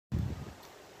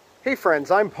Hey friends,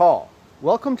 I'm Paul.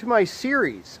 Welcome to my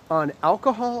series on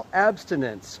alcohol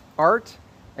abstinence, art,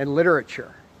 and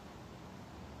literature.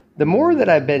 The more that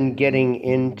I've been getting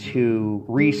into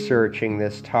researching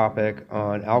this topic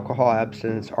on alcohol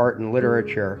abstinence, art, and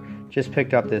literature, just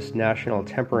picked up this National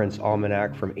Temperance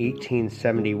Almanac from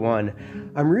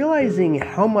 1871, I'm realizing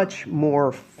how much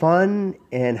more fun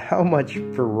and how much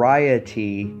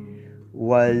variety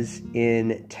was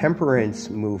in temperance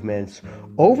movements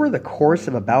over the course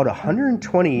of about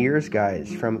 120 years,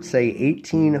 guys, from say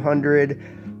 1800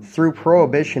 through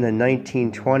Prohibition in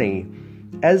 1920,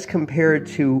 as compared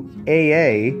to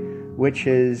AA, which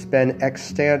has been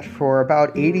extant for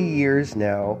about 80 years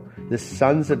now, the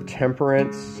Sons of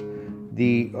Temperance,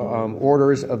 the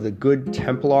Orders of the Good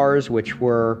Templars, which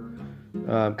were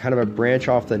kind of a branch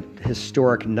off the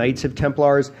historic Knights of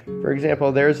Templars. For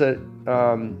example, there's a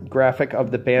graphic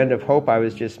of the Band of Hope I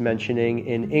was just mentioning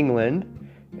in England,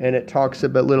 and it talks a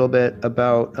little bit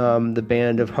about the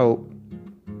Band of Hope.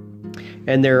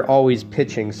 And they're always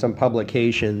pitching some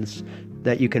publications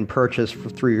that you can purchase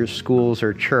through your schools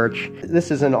or church. This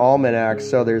is an almanac,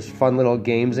 so there's fun little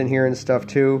games in here and stuff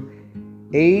too.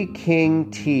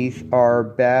 Aching teeth are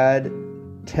bad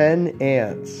 10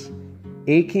 ants.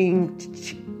 Aching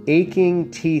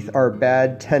teeth are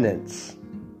bad tenants.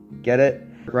 Get it?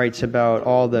 It writes about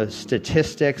all the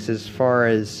statistics as far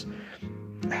as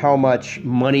how much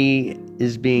money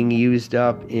is being used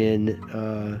up in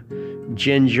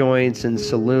gin joints and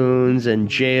saloons and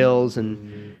jails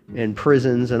and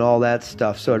prisons and all that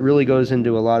stuff. So it really goes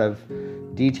into a lot of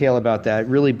detail about that.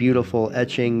 Really beautiful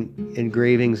etching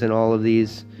engravings and all of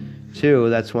these too.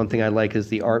 That's one thing I like, is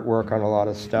the artwork on a lot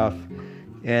of stuff.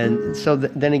 And so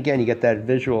then again, you get that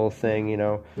visual thing, you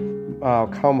know.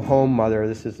 Come Home Mother.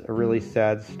 This is a really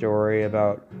sad story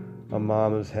about a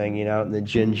mom who's hanging out in the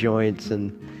gin joints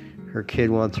and her kid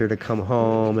wants her to come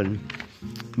home, and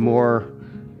more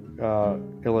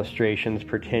illustrations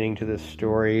pertaining to this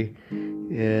story.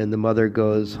 And the mother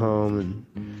goes home,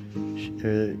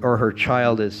 and or her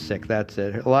child is sick. That's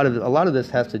it. A lot of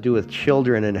this has to do with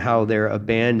children and how they're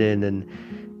abandoned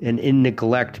and in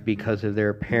neglect because of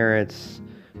their parents'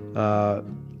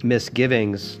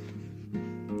 misgivings.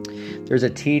 There's a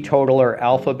teetotaler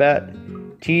alphabet.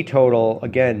 Teetotal,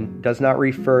 again, does not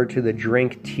refer to the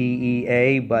drink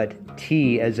TEA, but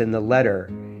T as in the letter.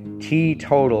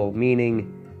 Teetotal,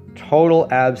 meaning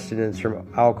total abstinence from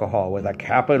alcohol with a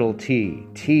capital T.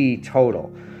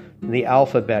 Teetotal. The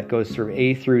alphabet goes through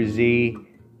A through Z.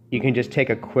 You can just take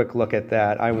a quick look at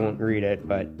that. I won't read it,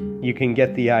 but you can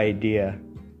get the idea.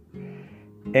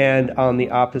 And on the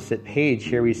opposite page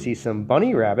here, we see some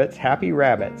bunny rabbits, happy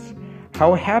rabbits.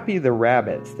 How happy the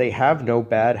rabbits, they have no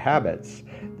bad habits.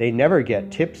 They never get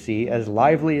tipsy, as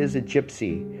lively as a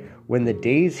gypsy. When the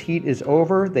day's heat is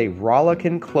over, they rollick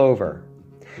in clover.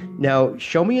 Now,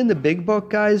 show me in the big book,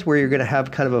 guys, where you're going to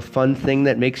have kind of a fun thing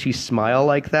that makes you smile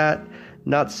like that.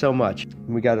 Not so much.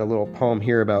 We got a little poem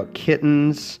here about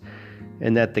kittens,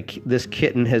 and that this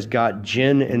kitten has got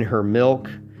gin in her milk.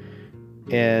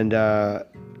 And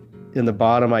in the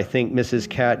bottom, I think, Mrs.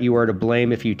 Cat, you are to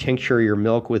blame if you tincture your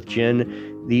milk with gin.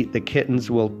 The kittens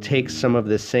will take some of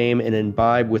the same and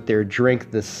imbibe with their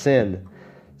drink the sin.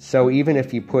 So even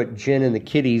if you put gin in the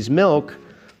kitty's milk,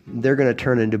 they're going to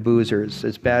turn into boozers.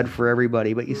 It's bad for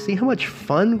everybody. But you see how much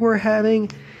fun we're having?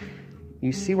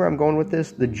 You see where I'm going with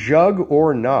this? The jug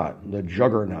or not, the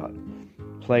juggernaut.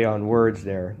 Play on words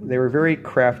there. They were very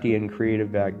crafty and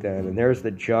creative back then. And there's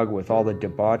the jug with all the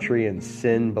debauchery and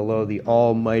sin below the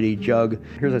almighty jug.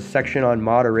 Here's a section on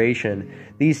moderation.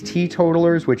 These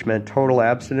teetotalers, which meant total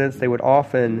abstinence, they would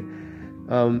often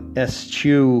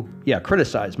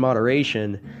criticize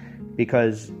moderation,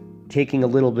 because taking a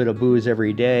little bit of booze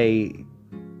every day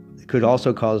could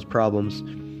also cause problems.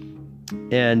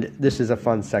 And this is a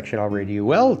fun section I'll read you.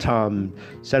 Well, Tom,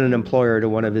 said an employer to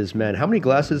one of his men, how many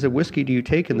glasses of whiskey do you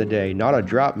take in the day? Not a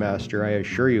drop, master, I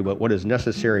assure you, but what is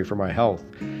necessary for my health.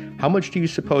 How much do you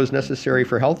suppose necessary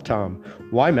for health, Tom?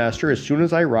 Why, master, as soon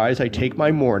as I rise, I take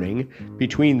my morning.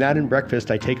 Between that and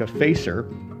breakfast, I take a facer.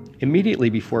 Immediately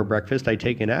before breakfast, I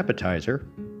take an appetizer.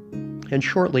 And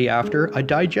shortly after, a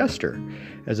digester.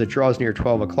 As it draws near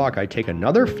 12 o'clock, I take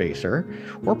another facer,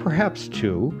 or perhaps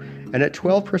two, and at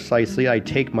 12 precisely, I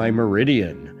take my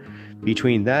meridian.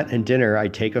 Between that and dinner, I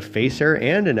take a facer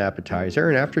and an appetizer,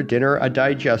 and after dinner, a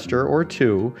digester or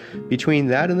two. Between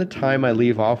that and the time I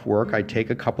leave off work, I take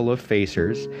a couple of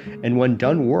facers, and when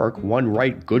done work, one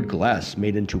right good glass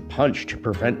made into punch to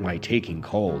prevent my taking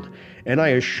cold. And I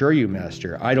assure you,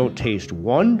 master, I don't taste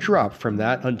one drop from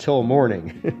that until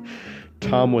morning.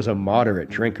 Tom was a moderate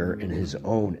drinker in his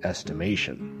own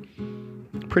estimation.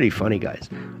 Pretty funny, guys.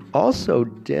 Also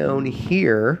down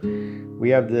here, we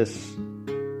have this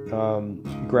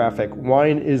graphic.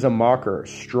 Wine is a mocker.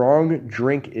 Strong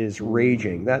drink is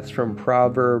raging. That's from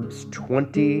Proverbs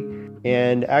 20.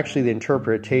 And actually the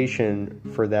interpretation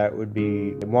for that would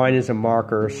be, wine is a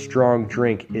mocker. Strong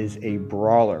drink is a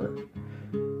brawler.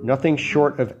 Nothing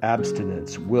short of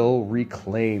abstinence will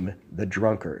reclaim the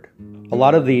drunkard. A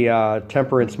lot of the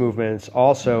temperance movements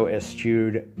also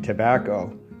eschewed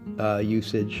tobacco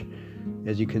usage,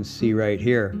 as you can see right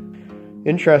here.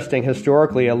 Interesting,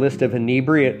 historically, a list of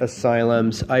inebriate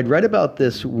asylums. I'd read about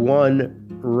this one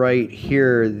right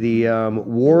here, the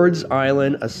Ward's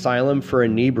Island Asylum for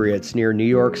Inebriates near New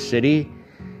York City.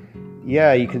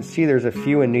 Yeah, you can see there's a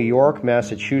few in New York,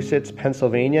 Massachusetts,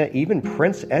 Pennsylvania, even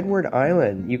Prince Edward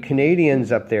Island. You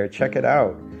Canadians up there, check it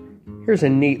out. Here's a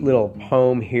neat little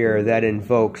poem here that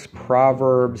invokes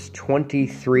Proverbs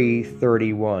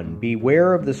 23:31.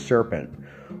 Beware of the serpent.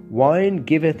 Wine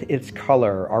giveth its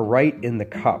color aright in the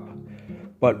cup.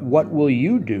 But what will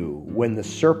you do when the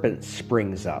serpent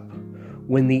springs up?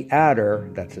 When the adder,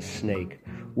 that's a snake,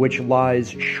 which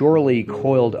lies surely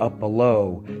coiled up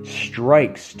below,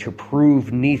 strikes to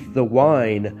prove 'neath the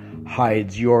wine,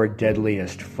 hides your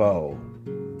deadliest foe.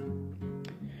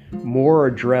 More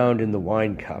are drowned in the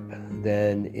wine cup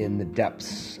than in the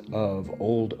depths of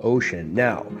old ocean.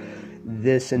 Now,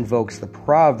 this invokes the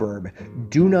proverb,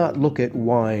 do not look at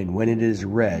wine when it is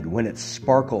red, when it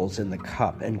sparkles in the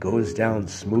cup and goes down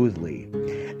smoothly.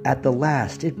 At the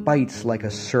last it bites like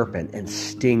a serpent and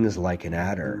stings like an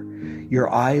adder.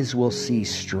 Your eyes will see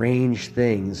strange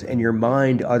things and your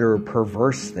mind utter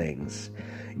perverse things.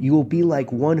 You will be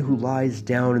like one who lies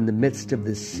down in the midst of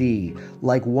the sea,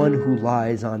 like one who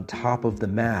lies on top of the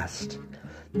mast.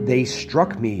 They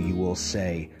struck me, you will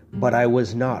say, but I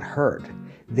was not hurt.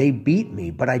 They beat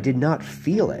me, but I did not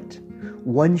feel it.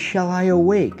 When shall I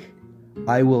awake?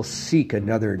 I will seek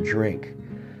another drink.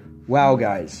 Wow,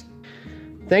 guys.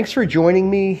 Thanks for joining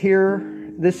me here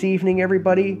this evening,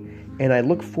 everybody, and I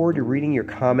look forward to reading your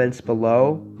comments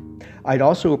below. I'd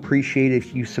also appreciate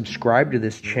if you subscribe to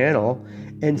this channel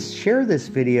and share this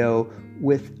video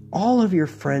with all of your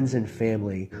friends and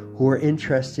family who are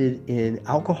interested in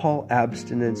alcohol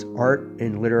abstinence, art,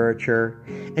 and literature,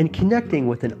 and connecting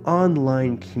with an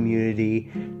online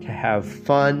community to have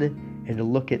fun and to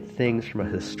look at things from a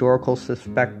historical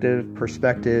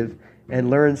perspective and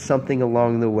learn something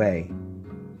along the way.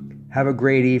 Have a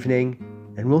great evening,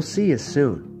 and we'll see you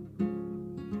soon.